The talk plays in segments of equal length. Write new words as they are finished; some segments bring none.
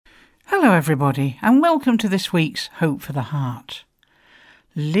Hello everybody, and welcome to this week's Hope for the Heart.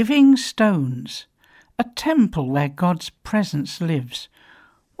 Living stones, a temple where God's presence lives.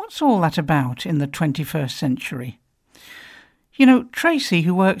 What's all that about in the 21st century? You know, Tracy,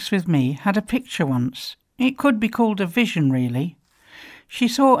 who works with me, had a picture once. It could be called a vision, really. She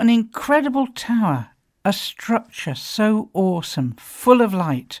saw an incredible tower, a structure so awesome, full of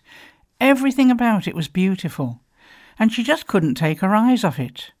light. Everything about it was beautiful, and she just couldn't take her eyes off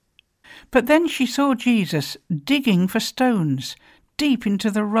it. But then she saw Jesus digging for stones deep into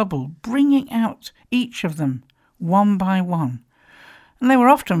the rubble, bringing out each of them one by one. And they were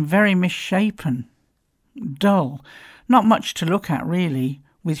often very misshapen, dull, not much to look at really,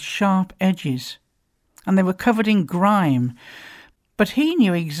 with sharp edges. And they were covered in grime. But he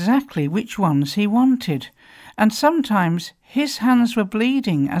knew exactly which ones he wanted, and sometimes his hands were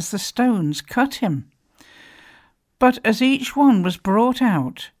bleeding as the stones cut him. But as each one was brought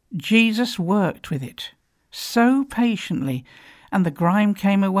out, Jesus worked with it so patiently, and the grime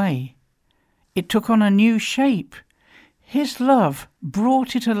came away. It took on a new shape. His love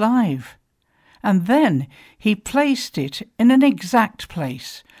brought it alive. And then he placed it in an exact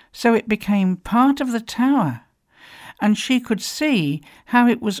place, so it became part of the tower. And she could see how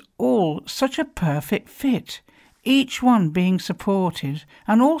it was all such a perfect fit, each one being supported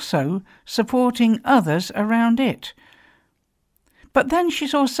and also supporting others around it. But then she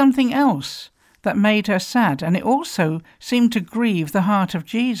saw something else that made her sad, and it also seemed to grieve the heart of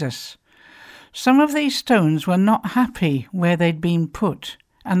Jesus. Some of these stones were not happy where they'd been put,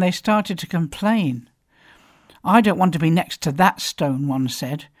 and they started to complain. "I don't want to be next to that stone," one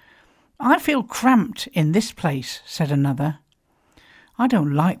said. "I feel cramped in this place," said another. "I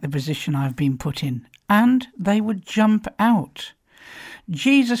don't like the position I've been put in," and they would jump out.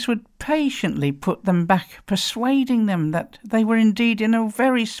 Jesus would patiently put them back, persuading them that they were indeed in a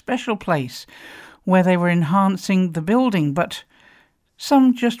very special place where they were enhancing the building, but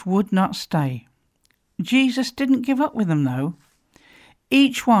some just would not stay. Jesus didn't give up with them, though.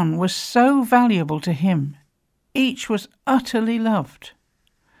 Each one was so valuable to him. Each was utterly loved.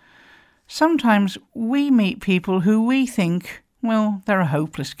 Sometimes we meet people who we think, well, they're a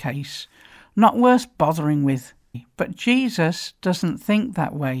hopeless case, not worth bothering with. But Jesus doesn't think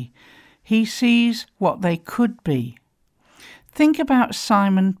that way. He sees what they could be. Think about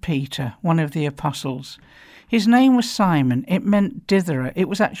Simon Peter, one of the apostles. His name was Simon. It meant ditherer. It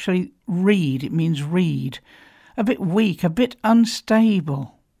was actually reed. It means reed. A bit weak, a bit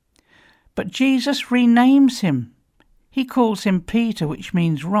unstable. But Jesus renames him. He calls him Peter, which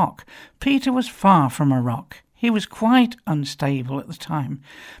means rock. Peter was far from a rock. He was quite unstable at the time,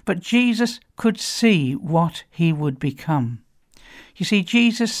 but Jesus could see what he would become. You see,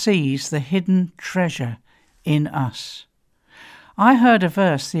 Jesus sees the hidden treasure in us. I heard a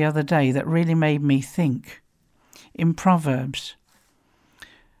verse the other day that really made me think. In Proverbs,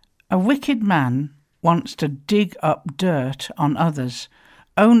 "A wicked man wants to dig up dirt on others,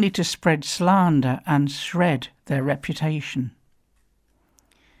 only to spread slander and shred their reputation."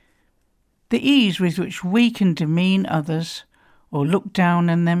 The ease with which we can demean others or look down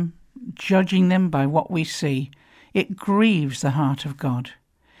on them, judging them by what we see, it grieves the heart of God.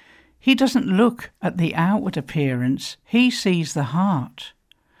 He doesn't look at the outward appearance, he sees the heart.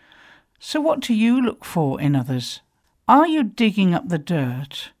 So what do you look for in others? Are you digging up the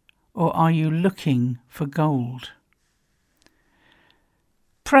dirt, or are you looking for gold?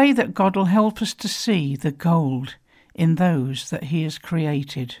 Pray that God will help us to see the gold in those that he has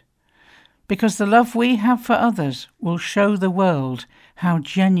created, because the love we have for others will show the world how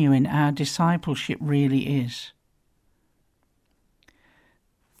genuine our discipleship really is.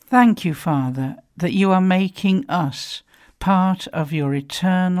 Thank you, Father, that you are making us part of your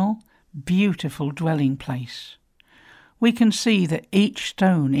eternal, beautiful dwelling place. We can see that each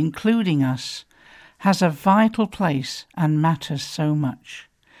stone, including us, has a vital place and matters so much.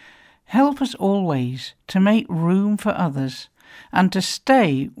 Help us always to make room for others and to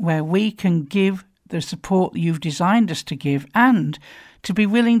stay where we can give the support you've designed us to give, and to be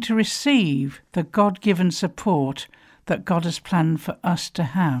willing to receive the God-given support that God has planned for us to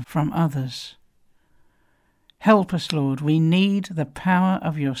have from others. Help us, Lord. We need the power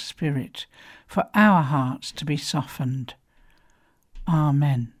of your Spirit for our hearts to be softened.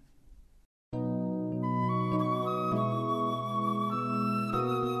 Amen.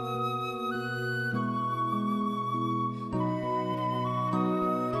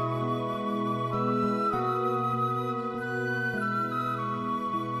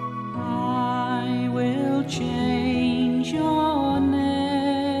 Change your name.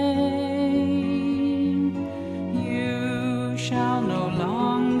 You shall no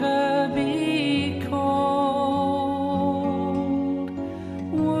longer be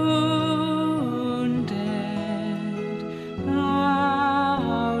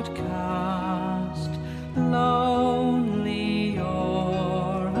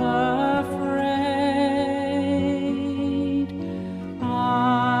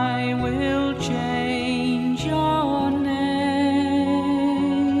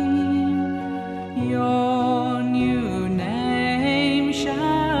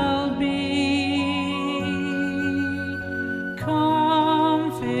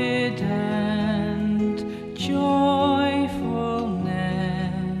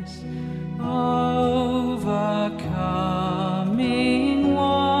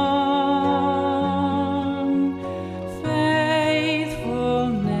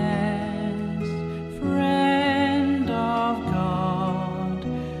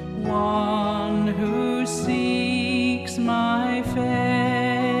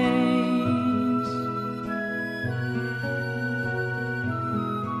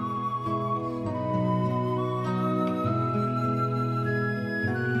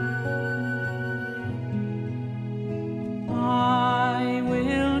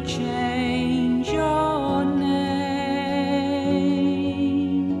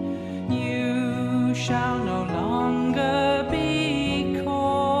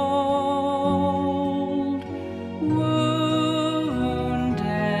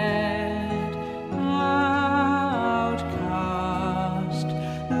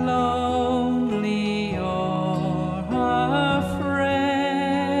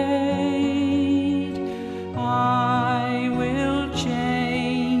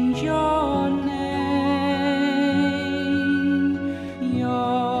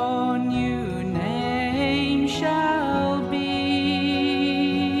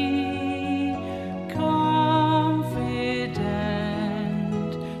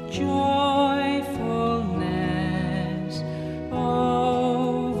joy.